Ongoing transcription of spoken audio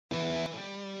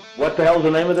What the hell's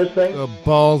the name of this thing? The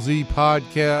Ballzy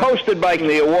podcast. Hosted by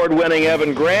the award-winning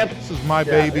Evan Grant. This is my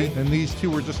baby, and these two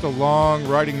were just along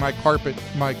riding my carpet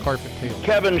tail.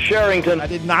 Kevin Sherrington. I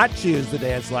did not choose the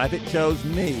dance life. It chose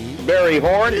me. Barry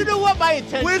Horn. You know what my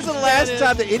intention When's the last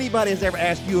time that anybody has ever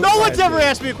asked you a No question? one's ever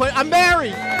asked me a question. I'm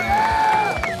married.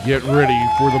 Get ready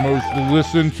for the most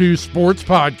listened to sports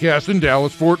podcast in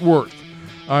Dallas-Fort Worth.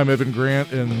 I'm Evan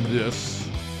Grant, and this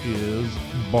is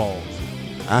Ballzy.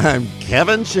 I'm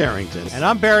Kevin Sherrington. And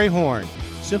I'm Barry Horn.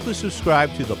 Simply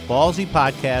subscribe to the Ballzy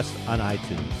Podcast on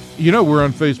iTunes. You know, we're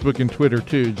on Facebook and Twitter,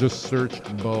 too. Just search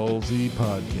Ballzy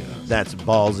Podcast. That's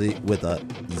Ballzy with a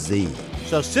Z.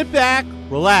 So sit back,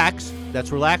 relax,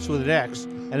 that's relax with an X,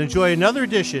 and enjoy another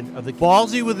edition of the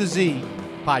Ballzy with a Z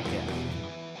podcast.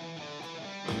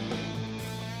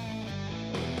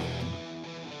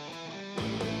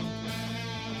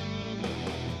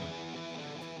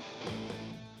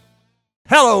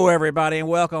 Hello, everybody, and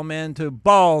welcome into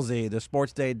Ballzy, the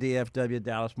Sports Day DFW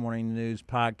Dallas Morning News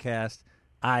podcast.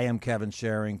 I am Kevin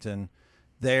Sherrington.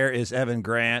 There is Evan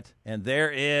Grant, and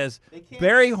there is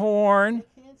Barry Horn,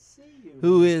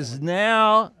 who is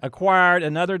now acquired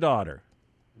another daughter.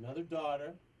 Another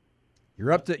daughter.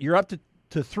 You're up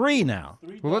to three now.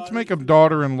 Well, let's make them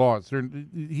daughter-in-laws.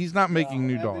 He's not making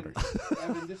new daughters.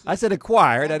 Evan, I said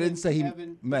acquired. I didn't say he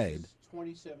made. This is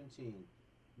 2017.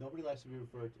 Nobody likes to be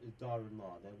referred to as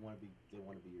daughter-in-law. They want to be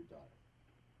your daughter.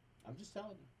 I'm just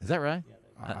telling you. Is that right? Yeah,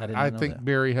 I didn't I know think that.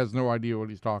 Barry has no idea what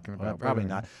he's talking about. Well, probably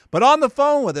not. But on the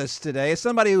phone with us today is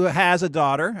somebody who has a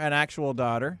daughter, an actual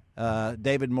daughter,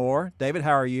 David Moore. David,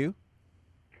 how are you?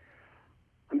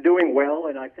 I'm doing well,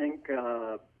 and I think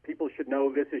people should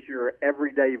know this is your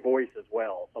everyday voice as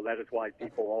well. So that is why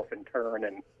people often turn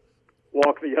and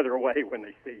walk the other way when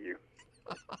they see you.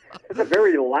 It's a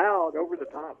very loud,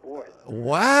 over-the-top voice.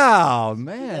 Wow,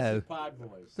 man. That's pod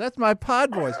voice. That's my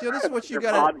pod voice. You know, this is what you Your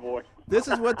got pod to. voice. This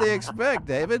is what they expect,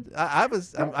 David.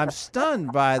 I'm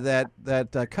stunned by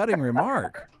that cutting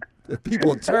remark. That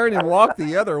people turn and walk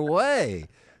the other way.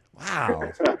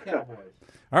 Wow. Cowboys.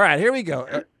 All right, here we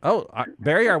go.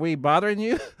 Barry, are we bothering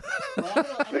you?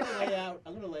 Well, I'm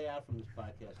going to lay out from this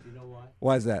podcast. You know why?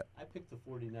 Why is that? I picked the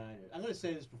 49ers. I'm going to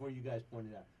say this before you guys point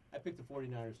it out. I picked the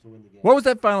 49ers to win the game. What was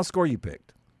that final score you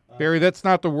picked? Barry, that's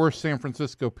not the worst San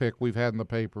Francisco pick we've had in the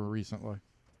paper recently.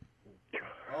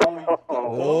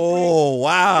 Oh,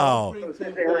 wow.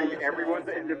 Airing everyone's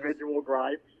individual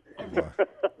gripes.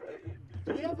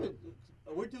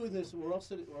 We're doing this. We're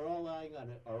all lying on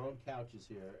our own couches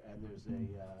here, and there's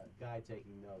a guy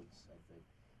taking notes, I think.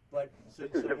 But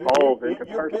This is evolved into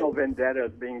personal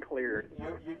vendettas being cleared.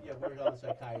 We're on the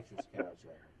psychiatrist's couch.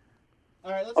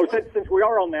 All right, Since we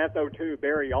are on that, though, too,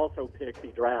 Barry also picked the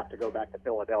draft to go back to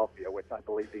Philadelphia, which I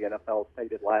believe the NFL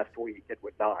stated last week it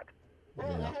would not.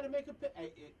 Well, I had to make a pick.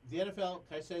 The NFL,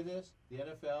 can I say this? The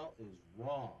NFL is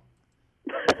wrong.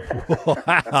 Wow,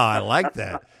 I like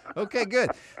that. Okay,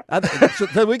 good.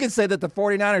 So we can say that the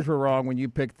 49ers were wrong when you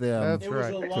picked them. That's It was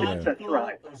right. a logical. That's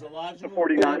right. It was a logical. The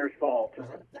 49ers' fault.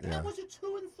 That was a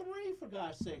 2-3 for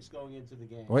God's sakes going into the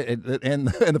game. Wait, and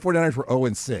the 49ers were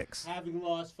 0-6. Having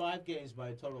lost 5 games by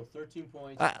a total of 13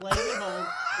 points, playing at home.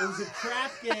 It was a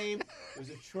trap game. It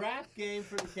was a trap game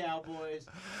for the Cowboys.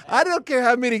 I don't care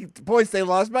how many points they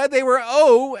lost by. They were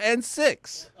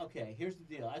 0-6. Okay, here's the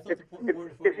deal. I thought the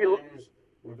 49ers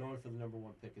were going for the number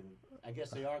 1 pick, and I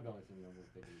guess they are going for the number 1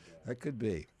 pick in the draft. That could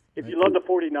be. If you love the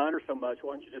 49ers so much,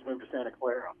 why don't you just move to Santa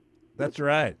Clara? That's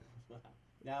right.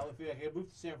 Now, if I could move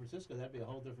to San Francisco, that'd be a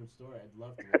whole different story. I'd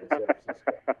love to move to San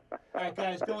Francisco. All right,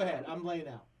 guys, go ahead. I'm laying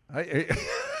out.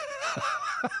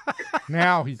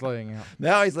 Now he's laying out.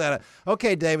 Now he's let it.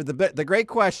 Okay, David, the great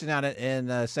question on it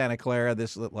in Santa Clara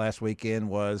this last weekend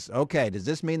was, okay, does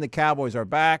this mean the Cowboys are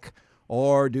back,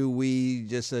 or do we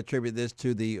just attribute this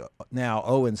to the now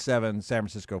 0-7 San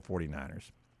Francisco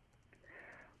 49ers?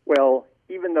 Well,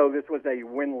 even though this was a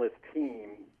winless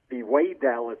team, the way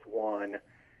Dallas won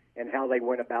and how they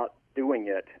went about doing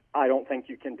it, I don't think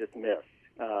you can dismiss.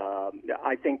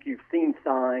 I think you've seen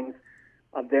signs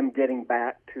of them getting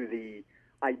back to the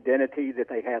identity that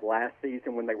they had last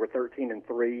season when they were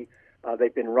 13-3.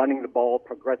 They've been running the ball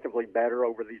progressively better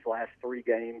over these last 3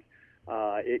 games.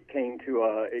 It came to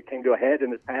a head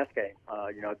in this past game.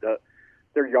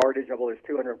 Their yardage, I believe, is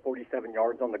 247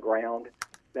 yards on the ground.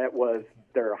 That was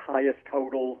their highest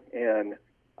total in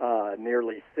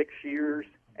nearly 6 years,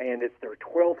 and it's their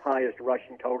 12th highest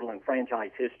rushing total in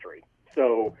franchise history.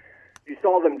 So you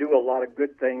saw them do a lot of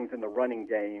good things in the running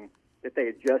game that they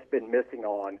had just been missing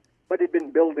on, but had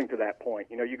been building to that point.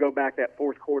 You know, you go back that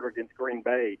fourth quarter against Green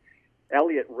Bay,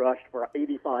 Elliott rushed for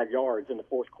 85 yards in the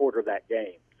fourth quarter of that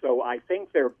game. So I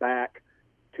think they're back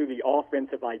to the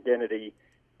offensive identity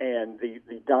and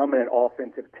the dominant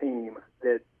offensive team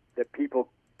that people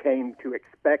came to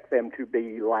expect them to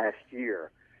be last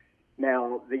year.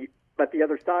 Now, but the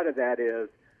other side of that is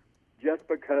just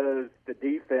because the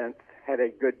defense had a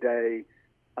good day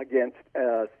against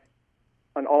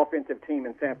an offensive team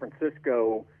in San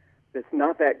Francisco that's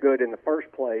not that good in the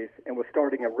first place and was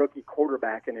starting a rookie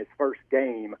quarterback in his first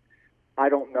game, I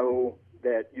don't know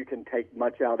that you can take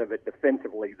much out of it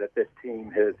defensively that this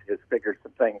team has figured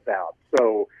some things out.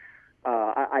 So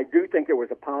I do think it was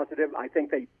a positive. I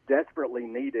think they desperately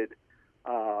needed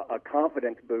a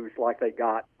confidence boost like they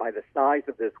got by the size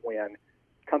of this win,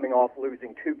 coming off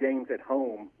losing 2 games at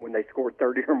home when they scored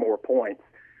 30 or more points.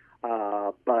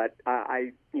 But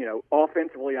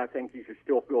offensively, I think you should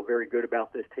still feel very good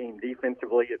about this team.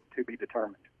 Defensively, it's to be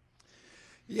determined.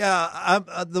 Yeah,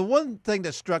 the one thing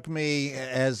that struck me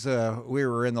as we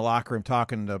were in the locker room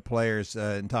talking to players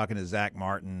and talking to Zach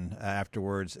Martin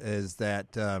afterwards is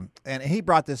that, and he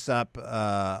brought this up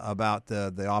about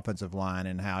the offensive line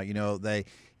and how, they,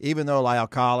 even though Lyle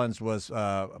Collins was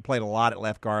played a lot at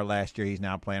left guard last year, he's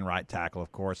now playing right tackle,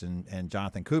 of course, and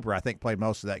Jonathan Cooper, I think, played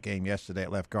most of that game yesterday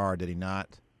at left guard, did he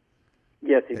not?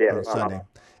 Yes, he did. On Sunday.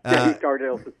 He started.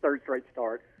 It was his third straight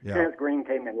start. Yeah. Chaz Green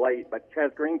came in late, but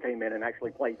Chaz Green came in and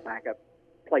actually played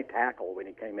tackle when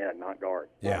he came in, not guard.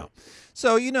 Yeah.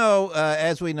 So,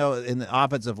 as we know, in the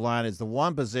offensive line is the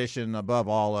one position above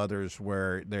all others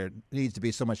where there needs to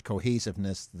be so much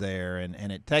cohesiveness there,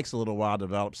 and it takes a little while to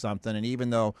develop something. And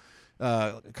even though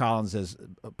Collins has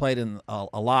played in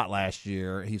a lot last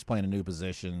year, he's playing a new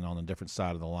position on a different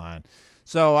side of the line.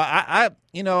 So I'm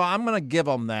going to give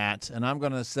them that, and I'm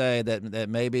going to say that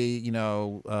maybe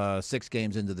 6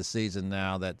 games into the season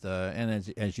now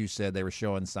and as you said, they were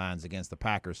showing signs against the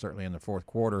Packers certainly in the fourth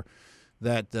quarter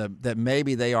that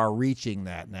maybe they are reaching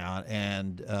that now,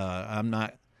 and I'm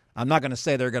not going to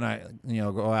say they're going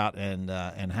to go out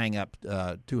and hang up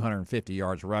 250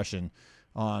 yards rushing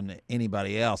on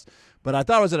anybody else, but I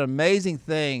thought it was an amazing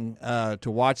thing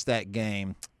to watch that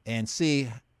game and see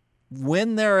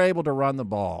when they're able to run the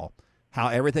ball, how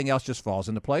everything else just falls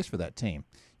into place for that team.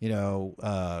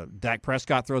 Dak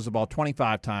Prescott throws the ball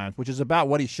 25 times, which is about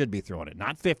what he should be throwing it.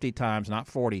 Not 50 times, not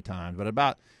 40 times, but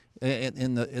about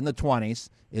in the 20s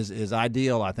is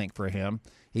ideal, I think, for him.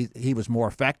 He was more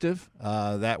effective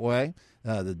that way.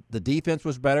 The defense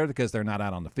was better because they're not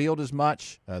out on the field as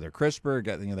much. They're crisper.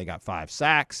 They got 5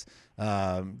 sacks.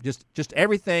 Just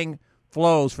everything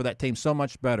flows for that team so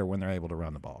much better when they're able to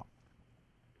run the ball.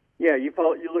 Yeah, you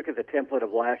look at the template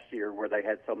of last year where they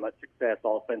had so much success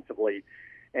offensively,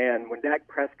 and when Dak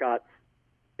Prescott's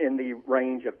in the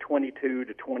range of 22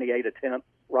 to 28 attempts,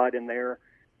 right in there,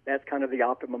 that's kind of the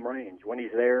optimum range. When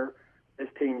he's there, this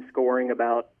team's scoring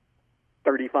about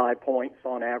 35 points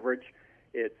on average.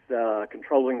 It's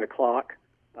controlling the clock.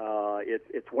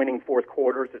 It's winning fourth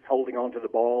quarters. It's holding on to the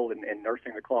ball and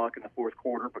nursing the clock in the fourth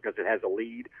quarter because it has a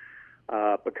lead.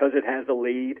 Because it has a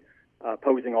lead,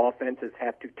 opposing offenses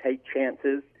have to take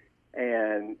chances,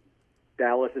 and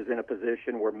Dallas is in a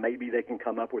position where maybe they can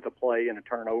come up with a play and a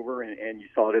turnover, and you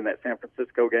saw it in that San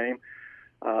Francisco game.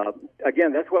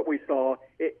 Again, that's what we saw.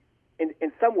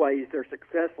 In some ways, their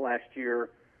success last year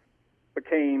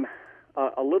became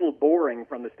a little boring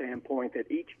from the standpoint that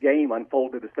each game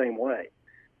unfolded the same way.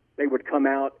 They would come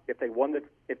out if they won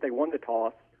the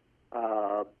toss.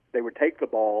 They would take the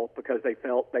ball because they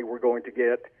felt they were going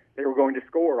to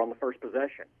score on the first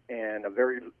possession, and a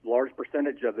very large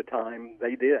percentage of the time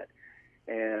they did.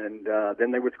 And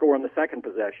then they would score on the second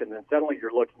possession, and suddenly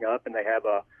you're looking up and they have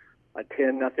a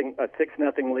 10-0, a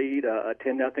 6-0 lead, a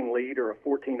 10-0 lead, or a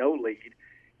 14-0 lead,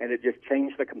 and it just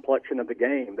changed the complexion of the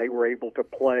game. They were able to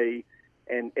play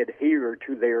and adhere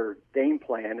to their game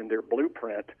plan and their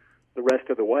blueprint the rest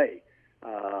of the way.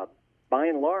 By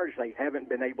and large, they haven't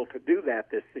been able to do that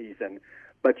this season,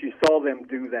 but you saw them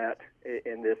do that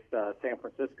in this San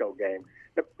Francisco game.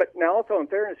 But now also, in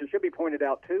fairness, it should be pointed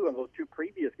out, too, in those 2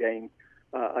 previous games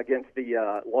against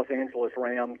the Los Angeles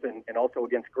Rams and also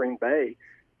against Green Bay,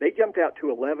 they jumped out to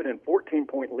 11 and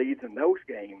 14-point leads in those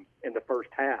games in the first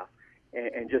half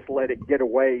and just let it get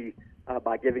away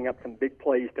by giving up some big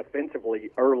plays defensively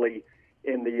early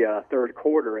in the third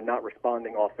quarter and not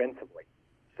responding offensively.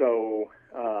 So,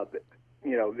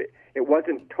 it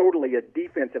wasn't totally a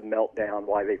defensive meltdown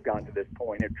why they've gotten to this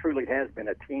point. It truly has been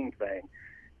a team thing.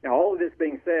 Now, all of this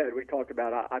being said, we talked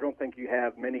about, I don't think you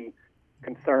have many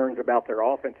concerns about their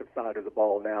offensive side of the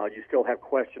ball now. You still have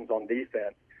questions on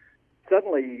defense.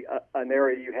 Suddenly, an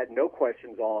area you had no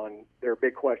questions on, there are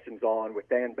big questions on with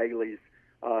Dan Bailey's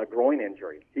groin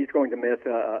injury. He's going to miss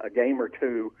a game or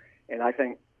two, and I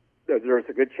think there's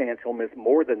a good chance he'll miss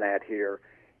more than that here.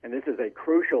 And this is a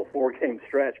crucial 4-game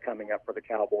stretch coming up for the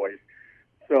Cowboys.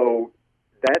 So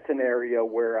that's an area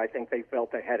where I think they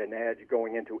felt they had an edge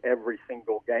going into every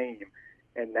single game.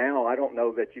 And now I don't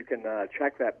know that you can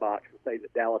check that box and say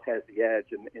that Dallas has the edge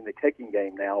in the kicking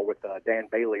game now with Dan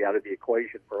Bailey out of the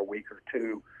equation for a week or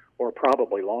two or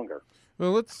probably longer.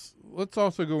 Well, let's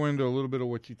also go into a little bit of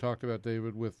what you talked about,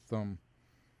 David, with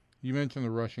you mentioned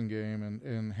the rushing game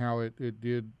and how it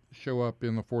did show up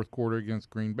in the fourth quarter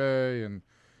against Green Bay, and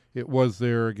it was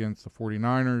there against the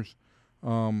 49ers.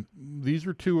 These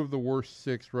are two of the worst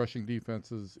 6 rushing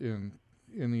defenses in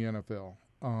the NFL.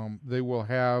 They will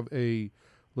have a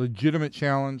legitimate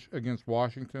challenge against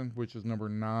Washington, which is number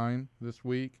 9 this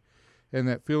week. And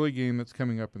that Philly game that's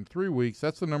coming up in 3 weeks,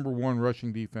 that's the number 1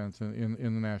 rushing defense in the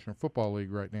National Football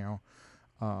League right now.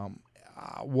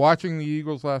 Watching the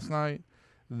Eagles last night,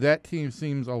 that team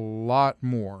seems a lot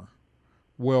more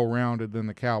well-rounded than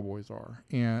the Cowboys are.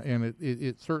 And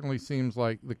it certainly seems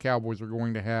like the Cowboys are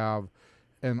going to have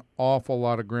an awful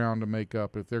lot of ground to make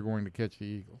up if they're going to catch the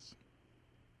Eagles.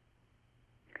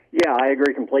 Yeah, I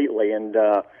agree completely. And,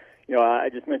 I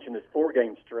just mentioned this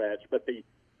 4-game stretch, but the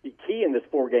key in this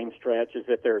 4-game stretch is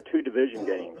that there are 2 division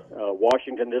games.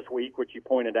 Washington this week, which you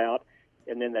pointed out,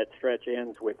 and then that stretch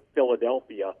ends with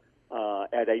Philadelphia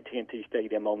at AT&T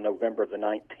Stadium on November the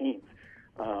 19th.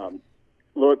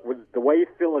 Look, with the way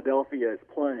Philadelphia is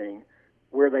playing,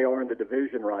 where they are in the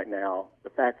division right now, the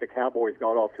fact the Cowboys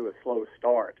got off to a slow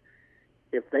start,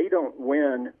 if they don't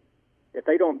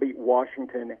beat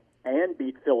Washington and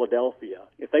beat Philadelphia,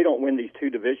 if they don't win these 2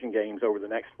 division games over the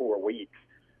next 4 weeks,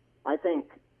 I think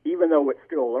even though it's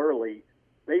still early,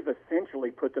 they've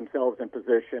essentially put themselves in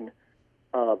position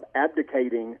of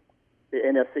abdicating the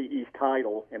NFC East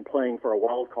title and playing for a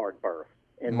wild card berth.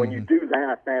 And when you do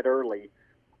that early,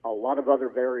 a lot of other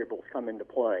variables come into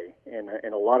play, and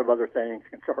a lot of other things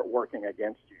can start working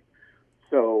against you.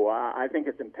 So I think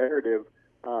it's imperative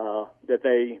that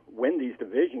they win these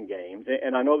division games.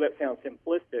 And I know that sounds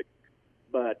simplistic,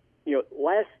 but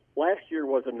last year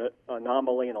was an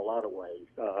anomaly in a lot of ways.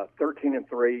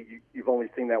 13-3, you've only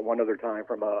seen that one other time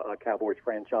from a Cowboys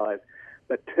franchise.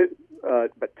 But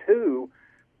two,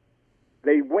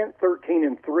 they went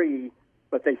 13-3,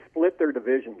 but they split their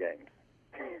division games.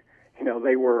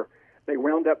 They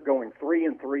wound up going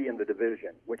 3-3 in the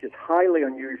division, which is highly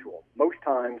unusual. Most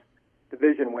times,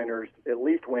 division winners at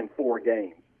least win 4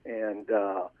 games, and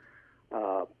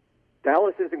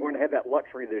Dallas isn't going to have that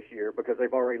luxury this year because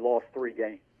they've already lost 3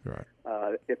 games. Right.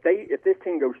 If this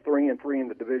team goes 3-3 in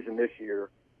the division this year,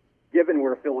 given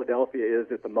where Philadelphia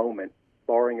is at the moment,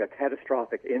 barring a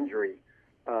catastrophic injury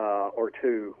or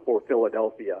 2 for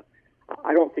Philadelphia,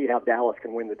 I don't see how Dallas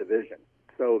can win the division.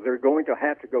 So they're going to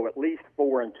have to go at least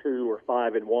 4-2 or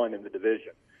 5-1 in the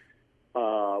division,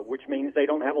 which means they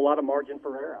don't have a lot of margin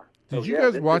for error. Did you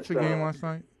guys watch the game last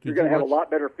night? You're going to have a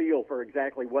lot better feel for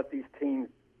exactly what these teams'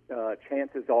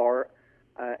 chances are,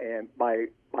 and by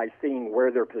seeing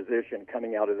where they're positioned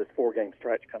coming out of this 4-game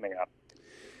stretch coming up.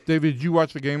 David, did you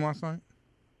watch the game last night?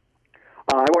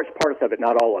 I watched parts of it,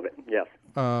 not all of it. Yes.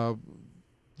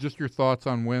 Just your thoughts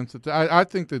on Wentz. I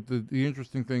think that the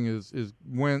interesting thing is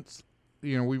Wentz.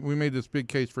 We made this big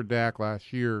case for Dak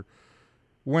last year.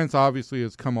 Wentz obviously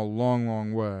has come a long,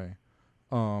 long way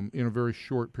in a very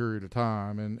short period of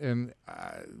time. And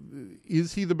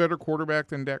is he the better quarterback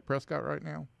than Dak Prescott right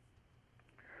now?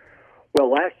 Well,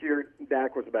 last year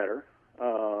Dak was better,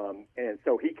 and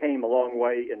so he came a long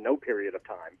way in no period of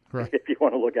time, right, if you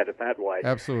want to look at it that way.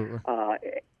 Absolutely.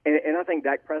 And I think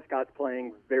Dak Prescott's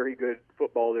playing very good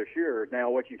football this year. Now,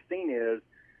 what you've seen is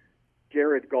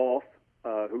Jared Goff,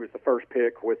 who was the first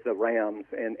pick with the Rams,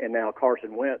 and now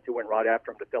Carson Wentz, who went right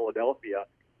after him to Philadelphia.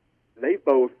 They've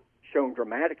both shown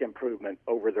dramatic improvement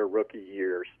over their rookie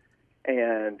years.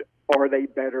 And are they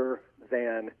better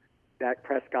than Dak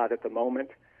Prescott at the moment?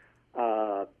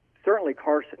 Certainly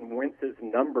Carson Wentz's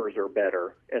numbers are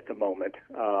better at the moment.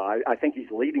 I think he's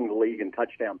leading the league in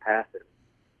touchdown passes.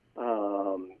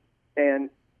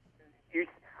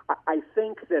 I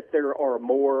think that there are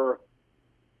more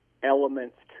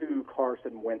elements to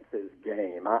Carson Wentz's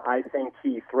game. I think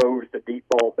he throws the deep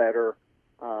ball better.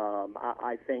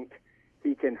 I think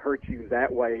he can hurt you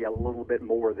that way a little bit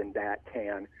more than Dak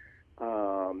can.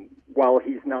 While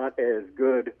he's not as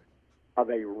good of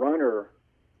a runner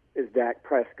as Dak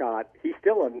Prescott, he's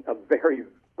still a very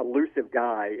elusive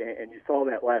guy, and you saw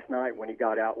that last night when he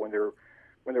got out when there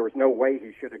was no way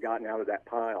he should have gotten out of that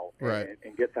pile, right,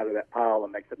 and gets out of that pile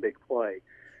and makes a big play.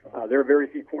 There are very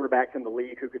few quarterbacks in the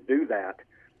league who could do that.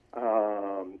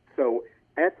 So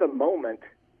at the moment,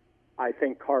 I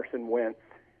think Carson Wentz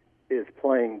is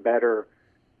playing better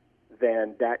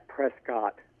than Dak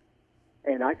Prescott.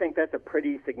 And I think that's a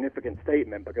pretty significant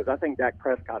statement because I think Dak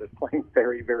Prescott is playing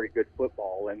very, very good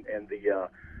football, and the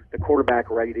quarterback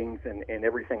ratings and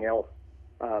everything else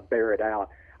bear it out.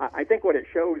 I think what it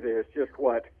shows is just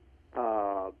what,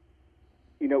 a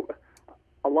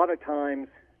lot of times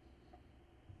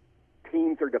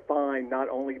teams are defined not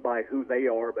only by who they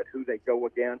are, but who they go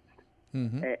against.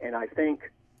 Mm-hmm. And I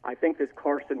think this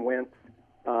Carson Wentz,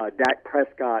 Dak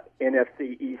Prescott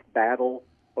NFC East battle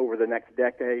over the next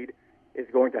decade is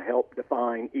going to help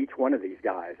define each one of these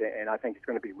guys, and I think it's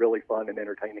going to be really fun and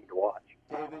entertaining to watch.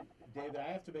 David,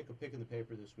 I have to make a pick in the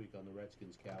paper this week on the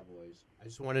Redskins Cowboys. I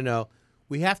just want to know,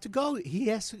 we have to go. He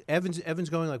has to, Evan's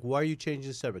going like, why are you changing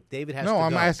the subject? David has to go. No,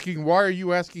 I'm asking, why are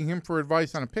you asking him for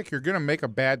advice on a pick? You're going to make a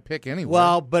bad pick anyway.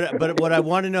 Well, but what I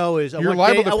want to know is, you're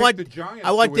liable to pick the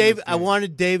Giants. I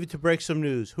wanted David to break some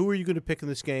news. Who are you going to pick in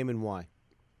this game and why?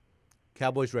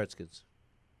 Cowboys, Redskins.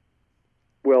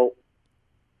 Well,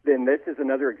 then this is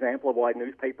another example of why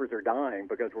newspapers are dying,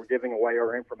 because we're giving away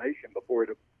our information before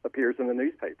it appears in the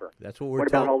newspaper. That's what we're What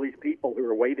about all these people who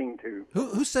are waiting to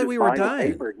Who said we were dying?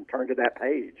 The paper and turn to that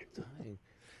page.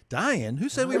 Dying? Who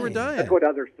said we were dying? That's what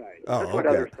others say. That's what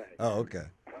others say. Oh, okay.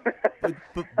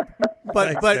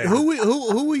 But who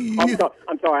are you?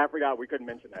 I'm sorry, I forgot we couldn't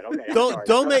mention that. Okay.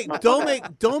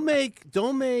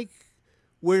 Don't make.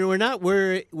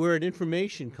 We're an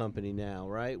information company now,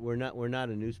 right? We're not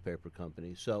a newspaper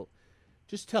company. So,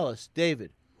 just tell us,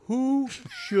 David, who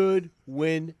should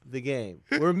win the game?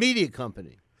 We're a media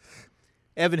company.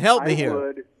 Evan, help me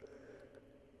here.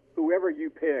 Whoever you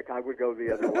pick, I would go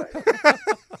the other way.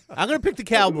 I'm going to pick the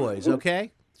Cowboys.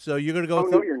 Okay, so you're going to go.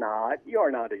 No, you're not. You are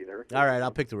not either. All right,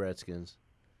 I'll pick the Redskins.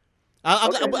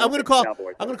 I'm going to call.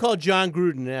 I'm going to call John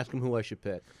Gruden and ask him who I should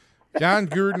pick. John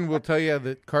Gruden will tell you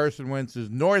that Carson Wentz is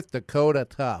North Dakota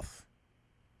tough.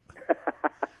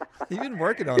 You've been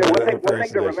working on that. One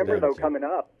thing to remember, though, coming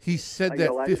up. He said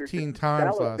that 15 times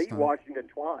Dallas last beat time. Washington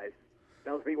twice.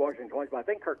 Dallas beat Washington twice, but I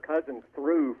think Kirk Cousins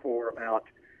threw for about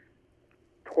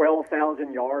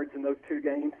 12,000 yards in those two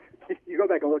games. You go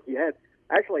back and look,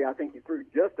 I think he threw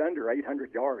just under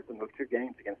 800 yards in those two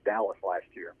games against Dallas last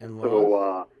year. And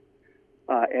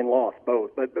lost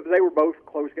both. But they were both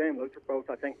close games. Those were both,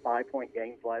 I think, 5-point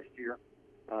games last year.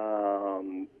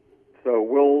 And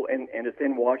it's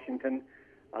in Washington.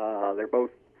 They're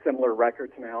both similar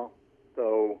records now.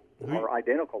 So, or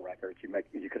identical records,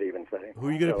 you could even say. Who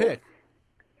are you going to pick?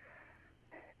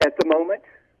 At the moment,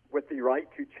 with the right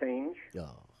to change,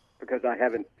 because I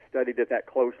haven't studied it that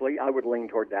closely, I would lean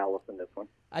toward Dallas in this one.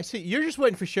 I see. You're just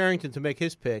waiting for Sherrington to make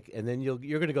his pick, and then you're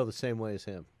going to go the same way as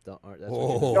him.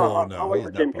 I'll wait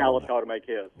for Jim Calico to make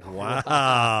his.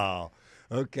 Wow.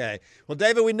 Okay. Well,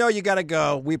 David, we know you got to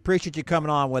go. We appreciate you coming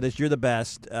on with us. You're the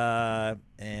best. As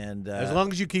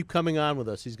long as you keep coming on with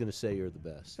us, he's going to say you're the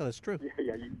best. Oh, that's true.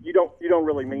 Yeah. You don't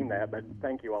really mean that, but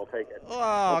thank you. I'll take it.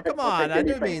 Oh, come on. I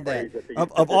do mean that.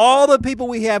 Of all the people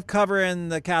we have covering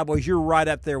the Cowboys, you're right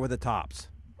up there with the tops.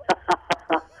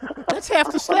 That's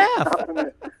half the staff.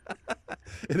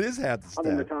 It is half the staff.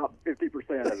 I'm in the top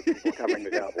 50% of the people covering the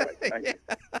Cowboys. Thank you.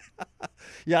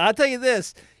 Yeah, I'll tell you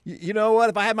this. You know what?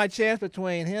 If I had my chance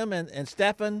between him and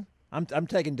Stephen, I'm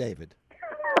taking David.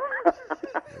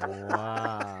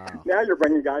 Wow. Now you're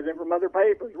bringing guys in from other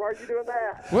papers. Why are you doing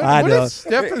that? What does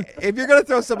Stephen? If you're going to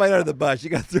throw somebody under the bus,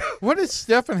 you got to throw. What does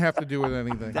Stephen have to do with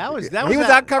anything? He was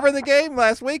out covering the game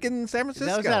last week in San Francisco.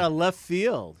 That was out of left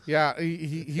field. Yeah,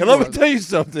 he And let me tell you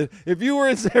something. If you were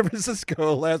in San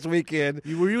Francisco last weekend,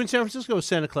 Were you in San Francisco or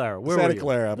Santa Clara? Where Santa were you?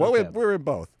 Clara. Well, Okay. we were in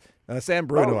both. San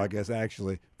Bruno, I guess,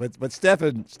 actually. But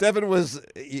Stephen was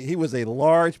a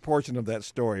large portion of that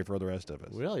story for the rest of us.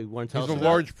 Really? You want to tell He's us a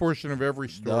large portion of every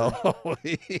story. No.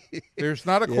 There's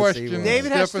not a Yes, question he was.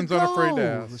 David has to Stephen's go. unafraid to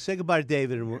ask. Say goodbye to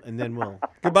David, and then we'll.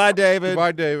 Goodbye, David.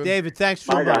 Goodbye, David. David, thanks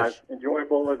so Bye, much. guys.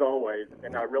 Enjoyable as always,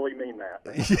 and I really mean that.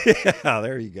 Yeah,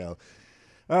 there you go.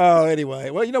 Oh, anyway.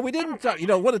 Well, we didn't talk.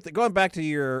 Going back to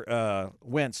your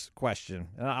Wentz question,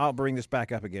 and I'll bring this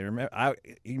back up again. Remember,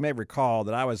 you may recall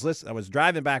that I was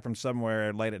driving back from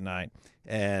somewhere late at night,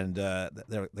 and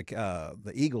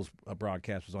the Eagles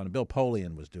broadcast was on, and Bill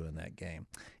Polian was doing that game.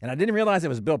 And I didn't realize it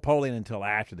was Bill Polian until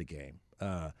after the game.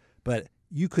 But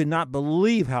you could not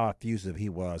believe how effusive he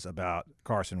was about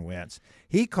Carson Wentz.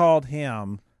 He called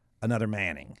him another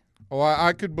Manning. Oh,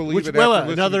 I could believe Which it.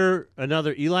 another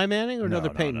Eli Manning or another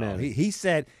Peyton No. Manning? He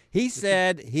said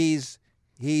he's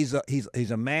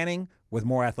a Manning with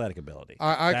more athletic ability.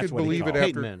 I That's could what he believe it called after.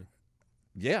 Peyton Manning.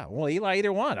 Yeah, well, Eli,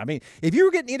 either one. I mean, if you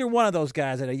were getting either one of those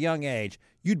guys at a young age,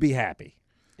 you'd be happy.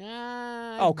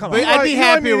 Oh, come But on. I'd be Eli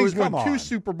happier Manning's with won 2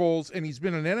 Super Bowls, and he's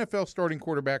been an NFL starting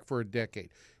quarterback for a decade.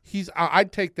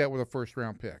 I'd take that with a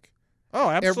first-round pick. Oh,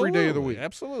 absolutely. Every day of the week.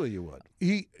 Absolutely, you would.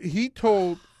 He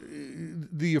told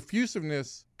the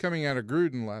effusiveness coming out of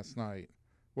Gruden last night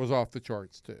was off the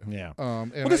charts too. Yeah.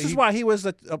 And Well, this is why he was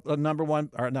a number one,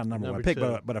 or not number Number one pick,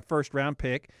 two. but a first-round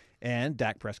pick, and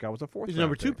Dak Prescott was a fourth. He's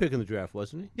number 2 pick in the draft,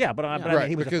 wasn't he? Yeah, but I mean, right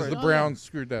he was because a the first. Browns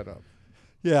screwed that up.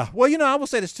 Yeah. Well, I will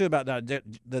say this too about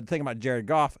the thing about Jared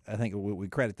Goff. I think we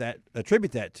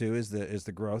attribute that to is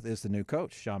the growth, is the new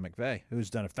coach Sean McVay,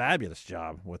 who's done a fabulous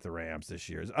job with the Rams this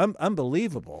year. It's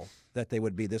unbelievable that they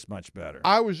would be this much better.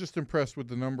 I was just impressed with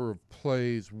the number of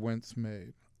plays Wentz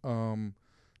made.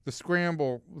 The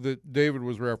scramble that David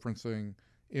was referencing,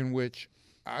 in which,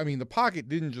 I mean, the pocket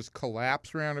didn't just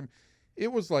collapse around him.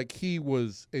 It was like he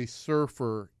was a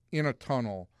surfer in a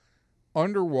tunnel,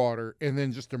 underwater, and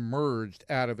then just emerged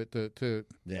out of it to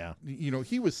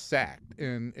he was sacked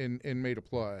and made a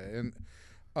play. And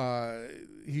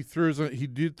he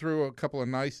did throw a couple of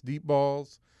nice deep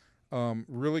balls,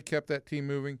 really kept that team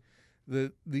moving.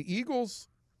 The Eagles,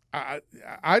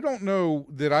 I don't know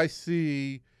that I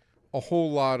see a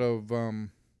whole lot of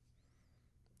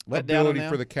ability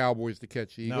for the Cowboys to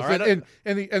catch the Eagles. No, right.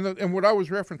 And what I was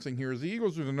referencing here is the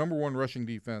Eagles are the number 1 rushing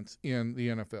defense in the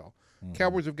NFL. Mm-hmm.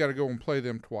 Cowboys have got to go and play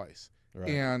them twice. Right.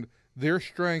 And their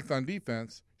strength on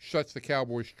defense shuts the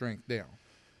Cowboys' strength down.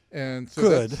 And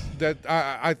so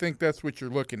I think that's what you're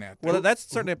looking at. Well, that's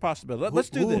certainly a possibility. Let's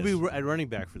do this. Who will be at running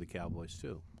back for the Cowboys,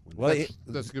 too? Well,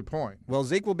 that's a good point. Well,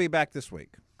 Zeke will be back this week.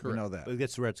 Correct. We know that. But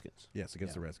against the Redskins. Yes,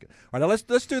 against the Redskins. All right, now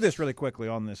let's do this really quickly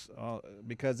on this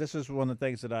because this is one of the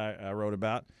things that I wrote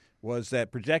about was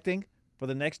that projecting for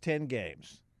the next 10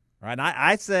 games. All right, and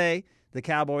I say the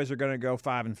Cowboys are going to go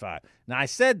 5-5. Now I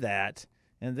said that,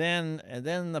 and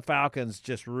then the Falcons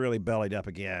just really bellied up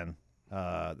again.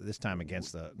 This time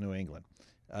against the New England.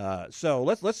 So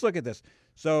let's look at this.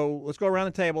 So let's go around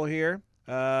the table here.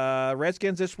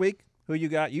 Redskins this week. Who you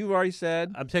got? You've already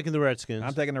said. I'm taking the Redskins.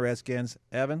 I'm taking the Redskins.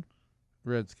 Evan?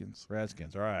 Redskins.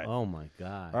 All right. Oh, my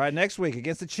God. All right, next week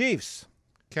against the Chiefs.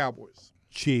 Cowboys.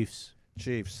 Chiefs.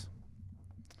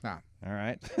 Nah. All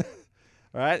right.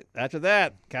 All right. After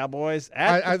that, Cowboys.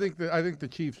 I think the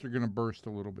Chiefs are going to burst a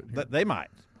little bit here. They might.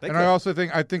 I also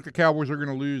think the Cowboys are going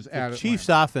to lose at The Chiefs'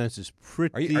 offense is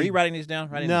pretty. Are you writing these down?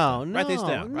 No. Write these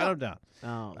down. Write them down.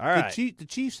 No. All right. The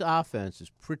Chiefs' offense is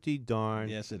pretty darn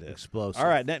yes, it is. explosive. All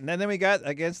right. Then we got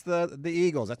against the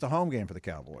Eagles. That's a home game for the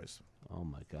Cowboys. Oh,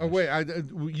 my gosh. Oh, wait.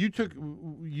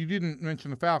 You didn't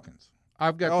mention the Falcons.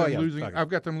 I've got them losing. I've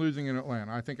got them losing in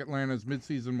Atlanta. I think Atlanta's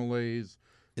midseason malaise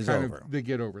is over. They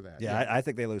get over that. Yeah, I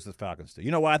think they lose to the Falcons too.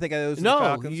 You know why I think they lose to the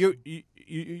Falcons? No,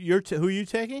 who are you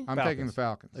taking? I'm taking the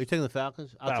Falcons. Are you taking the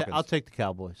Falcons? I'll take the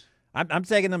Cowboys. I'm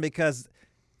taking them because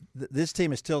this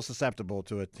team is still susceptible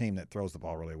to a team that throws the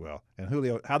ball really well. And how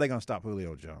are they going to stop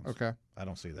Julio Jones? Okay. I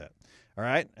don't see that. All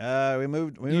right. We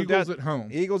moved Eagles at home.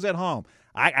 Eagles at home.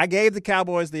 I gave the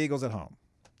Cowboys the Eagles at home.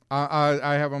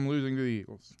 I have them losing to the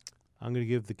Eagles. I'm going to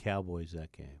give the Cowboys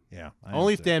that game. Yeah.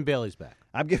 Only if Dan Bailey's back.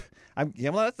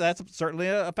 That's certainly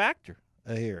a factor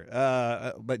here.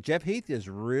 But Jeff Heath is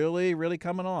really, really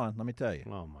coming on, let me tell you.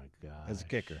 Oh, my God. As a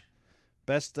kicker.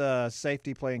 Best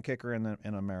safety playing kicker in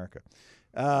America.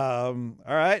 All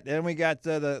right. Then we got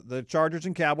the Chargers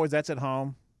and Cowboys. That's at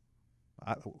home.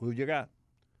 Who you got?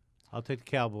 I'll take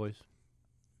the Cowboys.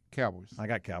 Cowboys. I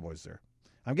got Cowboys there.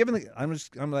 I'm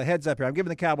the heads up here. I'm giving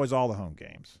the Cowboys all the home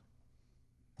games.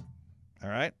 All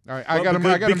right. All right. I got them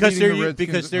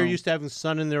because they're used to having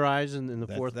sun in their eyes in the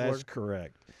fourth quarter. That's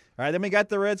correct. All right. Then we got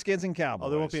the Redskins and Cowboys. Oh,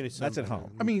 there won't be any sun. That's at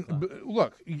home. I mean,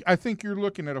 look. I think you're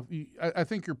looking at I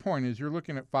think your point is you're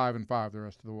looking at 5-5 the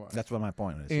rest of the way. That's what my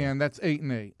point is. And that's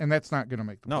 8-8, and that's not going to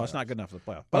make the playoffs. No, it's not good enough for the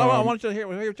playoffs. But I want you to hear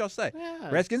what y'all say.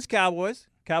 Yeah. Redskins, Cowboys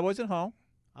at home.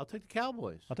 I'll take the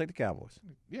Cowboys. I'll take the Cowboys.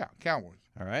 Yeah, Cowboys.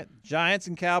 All right. Giants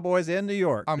and Cowboys in New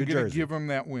York. I'm going to give them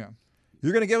that win.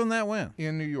 You're going to give them that win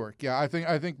in New York. Yeah, I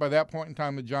think by that point in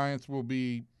time the Giants will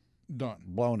be done,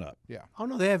 blown up. Yeah. Oh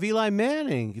no, they have Eli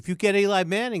Manning. If you get Eli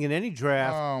Manning in any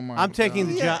draft, I'm taking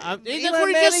the Giants. Eli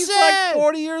Manning's like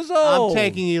 40 years old. I'm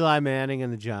taking Eli Manning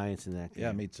and the Giants in that game.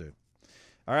 Yeah, me too.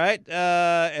 All right,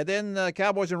 and then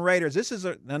Cowboys and Raiders. This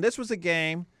was a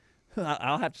game.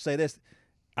 I'll have to say this.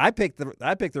 I picked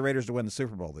the Raiders to win the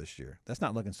Super Bowl this year. That's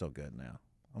not looking so good now.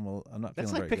 I'm not.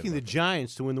 That's feeling like very picking good the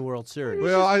Giants to win the World Series.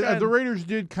 Well, the Raiders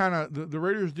did kind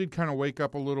of wake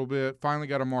up a little bit. Finally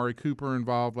got Amari Cooper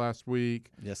involved last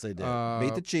week. Yes, they did.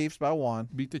 Beat the Chiefs by 1.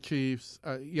 Beat the Chiefs.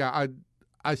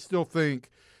 I still think,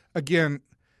 again,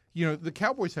 the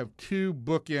Cowboys have 2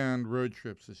 bookend road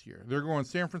trips this year. They're going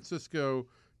San Francisco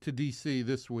to D.C.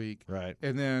 this week, Right.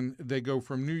 and then they go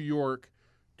from New York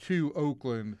to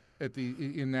Oakland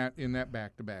in that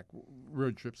back-to-back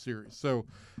road trip series. So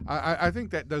I think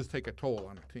that does take a toll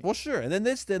on the team. Well, sure. And then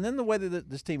the way that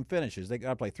this team finishes, they got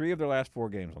to play 3 of their last 4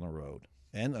 games on the road.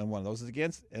 And one of those is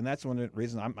against, and that's one of the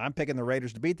reasons I'm picking the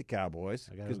Raiders to beat the Cowboys,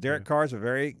 because Derek Carr's a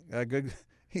very good.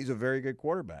 He's a very good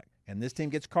quarterback, and this team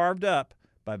gets carved up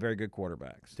by very good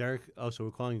quarterbacks. Derek. Oh, so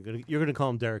you're going to call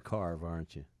him Derek Carr,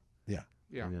 aren't you? Yeah.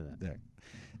 Yeah. I knew that. Derek.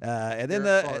 And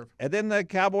Derek then the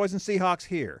Cowboys and Seahawks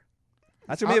here.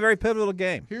 That's going to be a very pivotal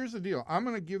game. Here's the deal. I'm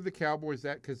going to give the Cowboys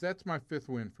that because that's my 5th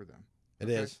win for them. It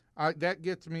is. That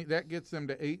gets them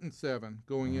to 8-7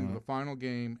 going into the final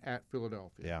game at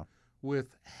Philadelphia. Yeah.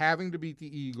 With having to beat the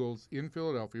Eagles in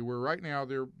Philadelphia, where right now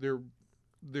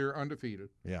they're undefeated.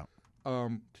 Yeah.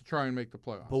 To try and make the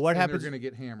playoffs. But what happens? They're going to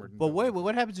get hammered. But wait,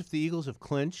 what happens if the Eagles have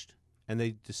clinched and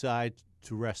they decide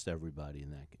to rest everybody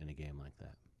in a game like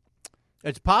that?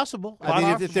 It's possible.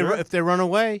 I mean, if they run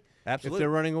away, Absolutely. if they're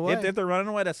running away, If they're running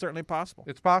away, that's certainly possible.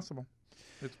 It's possible.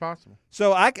 It's possible.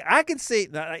 So I can see,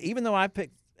 even though I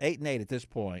picked 8-8 at this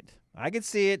point, I could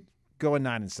see it going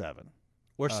 9-7.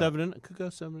 or 7. It could go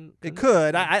 7. It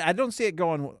could. I don't see it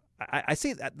going. I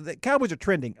see that the Cowboys are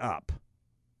trending up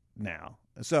now.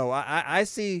 So I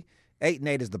see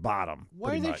 8-8 as the bottom.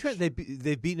 Why are they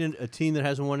they've beaten a team that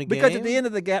hasn't won a game? Because at the end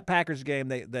of the Packers game,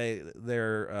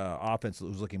 their offense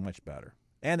was looking much better,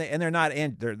 and they're not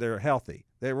in. They're healthy.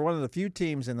 They were one of the few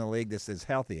teams in the league that's as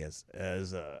healthy as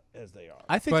they are.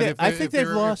 I think they've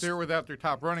lost. If they're without their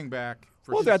top running back.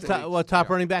 Top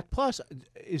running back. Plus,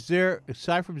 is there,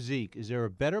 aside from Zeke, is there a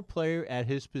better player at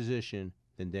his position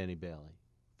than Danny Bailey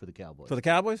for the Cowboys? For the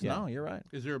Cowboys? Yeah. No, you're right.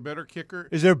 Is there a better kicker?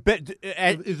 Is there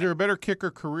Is there a better kicker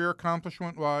career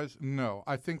accomplishment-wise? No.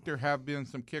 I think there have been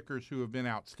some kickers who have been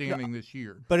outstanding this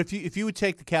year. But if you would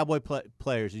take the Cowboy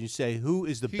players and you say who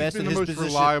is the best in his position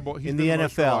reliable, in the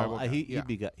NFL, he'd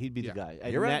he'd be the guy.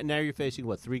 You're right. Now you're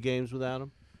facing 3 games without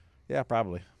him. Yeah,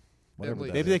 probably. Whatever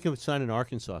least. that Maybe is. they can sign an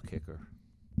Arkansas kicker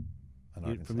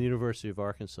from the University of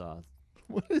Arkansas.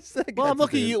 What is that? Well, I'm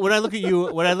looking at you. When I look at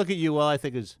you, all I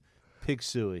think is Pig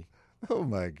Suey. Oh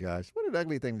my gosh, what an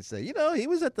ugly thing to say. You know, he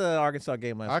was at the Arkansas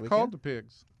game last weekend. I called the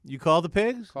Pigs. You called the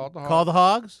Pigs? Called the Hogs. Call the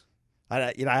Hogs? I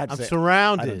had to I'm say,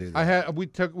 surrounded. I don't do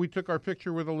that. We took our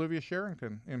picture with Olivia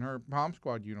Sherrington in her Palm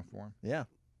Squad uniform. Yeah,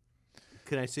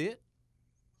 Can I see it?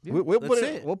 we'll let's put see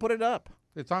it. it. We'll put it up.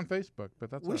 It's on Facebook, but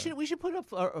that's We should put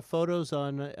up our photos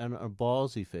on our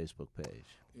Ballzy Facebook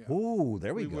page. Yeah. Ooh,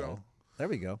 there we go. will. There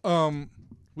we go.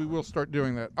 We will start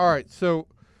doing that. All right. So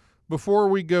before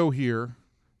we go here,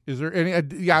 is there any?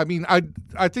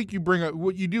 I think you bring up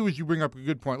what you do is you bring up a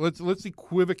good point. Let's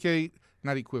equivocate,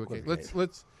 not equivocate.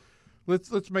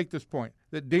 Let's make this point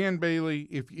that Dan Bailey,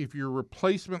 if your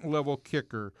replacement level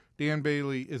kicker, Dan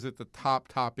Bailey is at the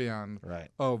top end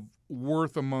of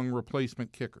worth among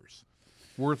replacement kickers,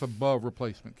 worth above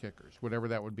replacement kickers, whatever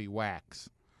that would be, wax.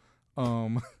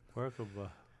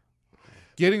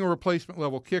 Getting a replacement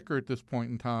level kicker at this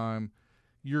point in time,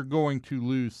 you're going to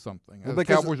lose something. Well, The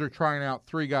Cowboys are trying out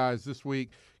 3 guys this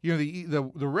week. You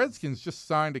know, the Redskins just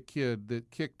signed a kid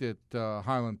that kicked at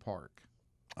Highland Park.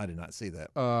 I did not see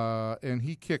that. And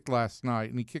he kicked last night,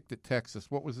 and he kicked at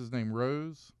Texas. What was his name?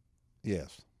 Rose?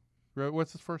 Yes.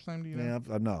 What's his first name? Do you know?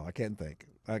 Yeah. No, I can't think.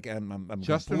 I'm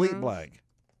Justin complete Rose? blank.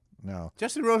 No.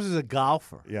 Justin Rose is a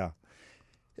golfer. Yeah.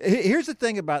 Here's the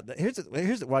thing about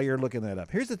while you're looking that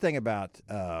up. Here's the thing about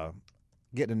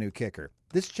getting a new kicker.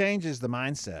 This changes the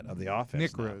mindset of the offense.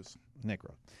 Nick Rose.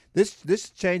 This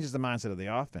changes the mindset of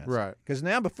the offense. Right. Because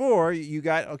now before you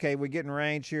got we get in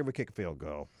range here, we kick a field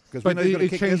goal. But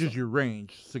it changes your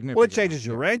range significantly. Well, it changes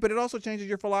your range, but it also changes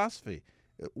your philosophy.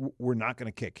 We're not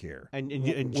going to kick here.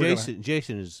 And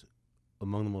Jason is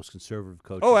among the most conservative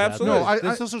coaches. Oh, absolutely. out there.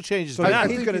 This also changes. So now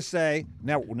he's going to say,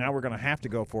 now we're going to have to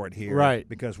go for it here, Right?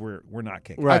 Because we're not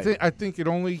kicking. Right. I think it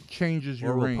only changes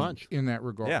your Or we'll range punch. in that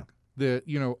regard. Yeah. That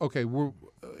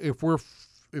if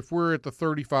we're at the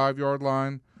 35-yard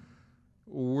line,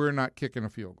 we're not kicking a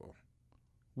field goal.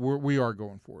 We are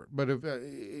going for it. But if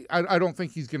I don't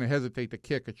think he's going to hesitate to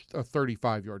kick a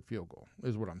 35-yard field goal.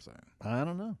 Is what I'm saying. I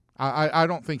don't know. I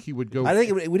don't think he would go. I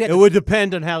think it would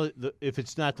depend on how if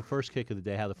it's not the first kick of the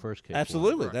day, how the first kick.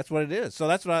 Absolutely, Right. that's what it is. So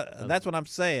that's what I'm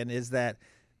saying is that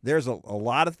there's a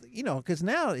lot of because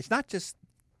now it's not just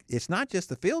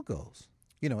the field gols.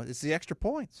 It's the extra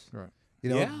points. Right.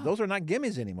 Those are not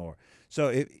gimmies anymore.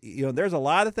 So there's a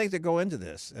lot of things that go into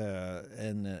this,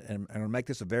 and it'll make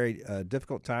this a very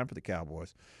difficult time for the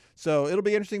Cowboys. So it'll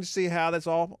be interesting to see how this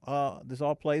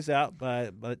all plays out.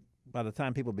 By the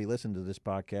time people be listening to this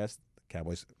podcast, the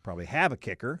Cowboys probably have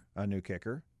a new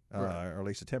kicker, or at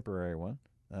least a temporary one.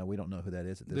 We don't know who that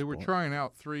is at this point. They were trying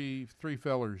out three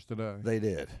fellers today. They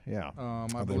did, yeah.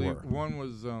 I believe one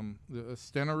was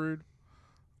Stenerud.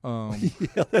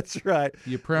 Yeah, that's right.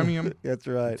 Premium. That's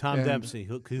right. Tom Dempsey,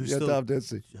 who Tom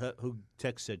Dempsey, who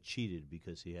Tex said cheated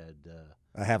because he had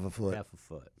a half a foot. Half a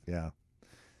foot. Yeah.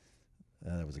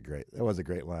 That was a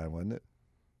great line, wasn't it?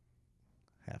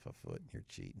 Half a foot, you're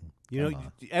cheating. You know,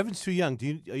 Evan's too young.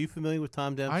 Are you familiar with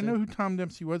Tom Dempsey? I know who Tom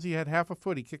Dempsey was. He had half a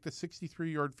foot. He kicked a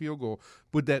 63-yard field goal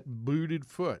with that booted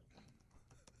foot.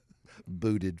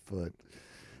 Booted foot.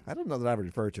 I don't know that I would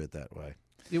refer to it that way.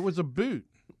 It was a boot.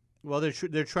 Well,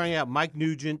 they're trying out Mike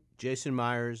Nugent, Jason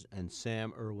Myers, and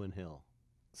Sam Irwin-Hill.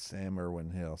 Sam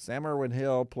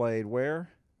Irwin-Hill played where?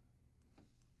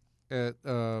 At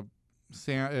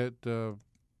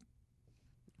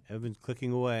Evan's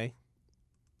clicking away.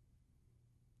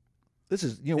 This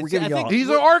is, we're giving y'all. He's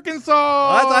an Arkansas.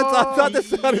 I thought that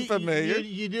sounded familiar.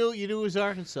 You knew it was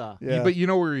Arkansas. Yeah. But you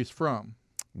know where he's from?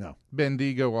 No.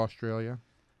 Bendigo, Australia.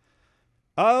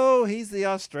 Oh, he's the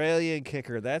Australian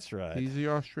kicker. That's right. He's the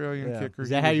Australian kicker. Is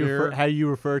that how you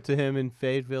refer to him in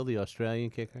Fayetteville, the Australian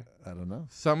kicker? I don't know.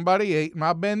 Somebody ate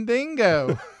my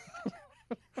Bendigo.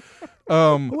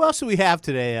 Who else do we have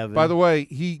today, Evan? By the way,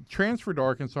 he transferred to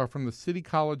Arkansas from the City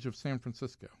College of San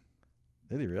Francisco.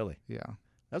 Did he really? Yeah.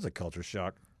 That was a culture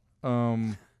shock.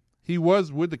 He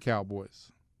was with the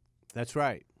Cowboys. That's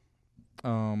right.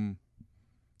 And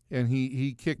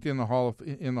he kicked in the Hall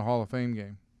of Fame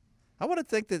game. I want to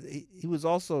think that he was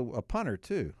also a punter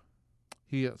too.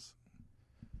 He is.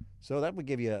 So that would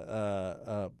give you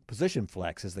a position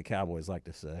flex, as the Cowboys like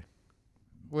to say.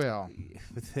 Well,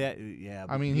 yeah.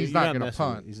 I mean, he's not going to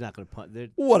punt. He's not going to punt.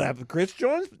 What happened? Chris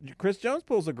Jones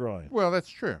pulls a groin. Well, that's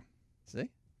true. See?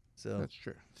 So that's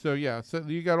true. So yeah, so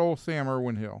you got old Sam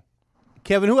Irwin-Hill.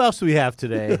 Kevin, who else do we have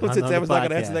today? Since Evan's not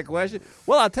going to answer that question.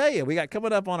 Well, I'll tell you, we got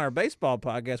coming up on our baseball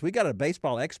podcast. We got a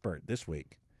baseball expert this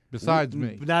week. Besides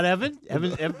me. Not Evan?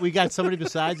 Evan? We got somebody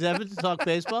besides Evan to talk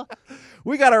baseball?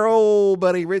 We got our old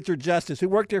buddy Richard Justice, who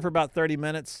worked here for about 30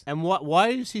 minutes. And why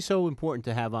is he so important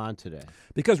to have on today?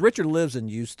 Because Richard lives in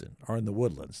Houston, or in the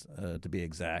Woodlands, to be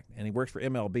exact, and he works for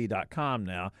MLB.com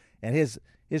now, and his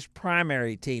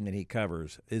primary team that he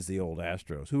covers is the old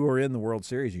Astros, who are in the World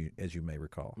Series, as you may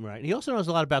recall. Right. And he also knows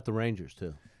a lot about the Rangers,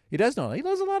 too. He does know. He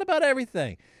knows a lot about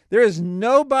everything. There is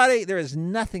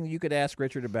nothing you could ask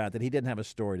Richard about that he didn't have a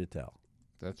story to tell.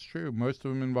 That's true. Most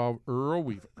of them involve Earl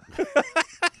Weaver.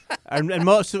 And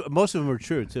most of them are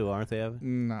true, too, aren't they,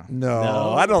 Evan?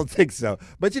 No, I don't think so.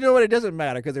 But you know what? It doesn't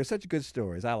matter because they're such good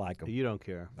stories. I like them. You don't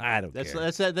care. I don't care.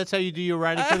 That's how you do your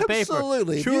writing for the paper.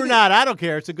 Absolutely. True or not, I don't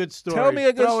care. It's a good story. Tell me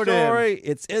a good story.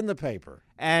 It's in the paper.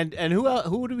 And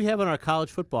who do we have on our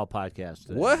college football podcast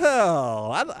today?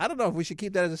 Well, I don't know if we should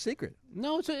keep that as a secret.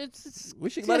 No, it's we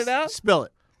should let it out. Spill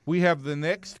it. We have the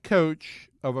next coach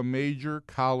of a major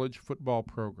college football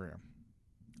program.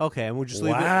 Okay, and we'll just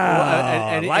leave it.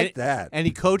 I like that. And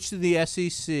he coached in the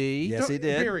SEC. Yes, he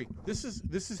did. Barry, this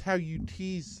is how you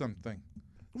tease something.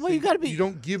 Well, you got to be. You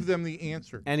don't give them the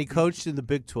answer. And he coached in the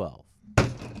Big 12.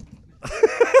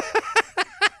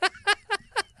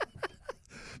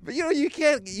 But you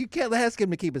can't ask him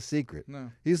to keep a secret.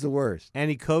 No, he's the worst. And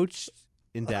he coached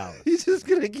in Dallas. He's just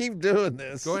gonna keep doing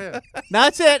this. Go ahead.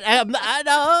 That's it.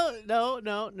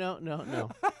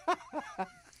 No.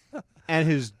 And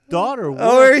his daughter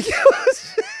worked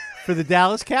for the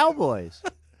Dallas Cowboys.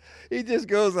 He just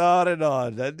goes on and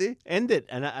on, doesn't he? End it.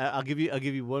 And I'll give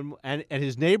you one more. And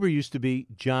his neighbor used to be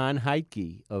John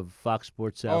Heitke of Fox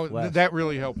Sports Southwest. Oh, that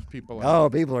really helps people out. Oh,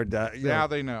 people are dying. Now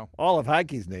they know. All of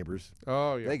Heike's neighbors.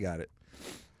 Oh, yeah. They got it.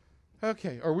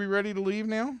 Okay. Are we ready to leave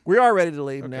now? We are ready to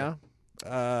leave now.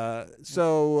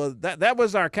 So that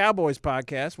was our Cowboys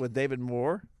podcast with David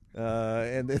Moore.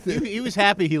 And he was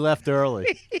happy he left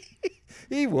early.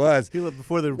 He was. He left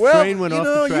before the train went off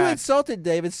the track. You insulted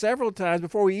David several times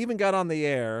before we even got on the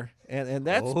air, and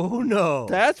that's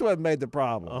that's what made the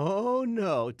problem. Oh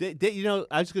no!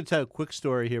 I was going to tell a quick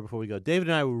story here before we go. David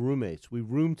and I were roommates. We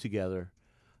roomed together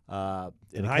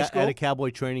in high school at a Cowboy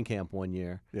training camp one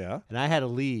year. Yeah, and I had to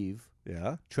leave.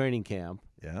 Yeah, training camp.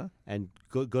 Yeah, and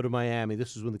go to Miami.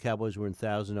 This was when the Cowboys were in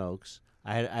Thousand Oaks.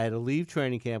 I had to leave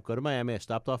training camp, go to Miami. I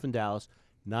stopped off in Dallas.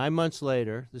 9 months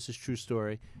later, this is a true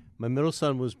story, my middle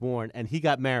son was born, and he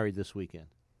got married this weekend.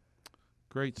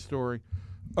 Great story.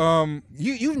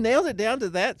 You've nailed it down to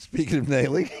that. Speaking of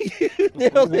nailing, you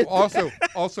nailed it.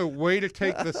 Also, way to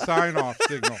take the sign-off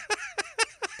signal.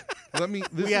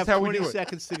 We have 20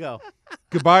 seconds to go.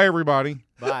 Goodbye, everybody.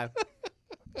 Bye.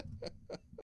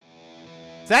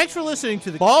 Thanks for listening to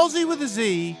the Ballzy with a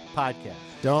Z podcast.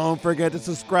 Don't forget to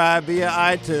subscribe via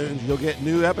iTunes. You'll get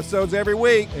new episodes every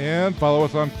week. And follow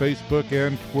us on Facebook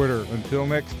and Twitter. Until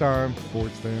next time,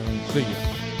 sports fans, see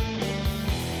you.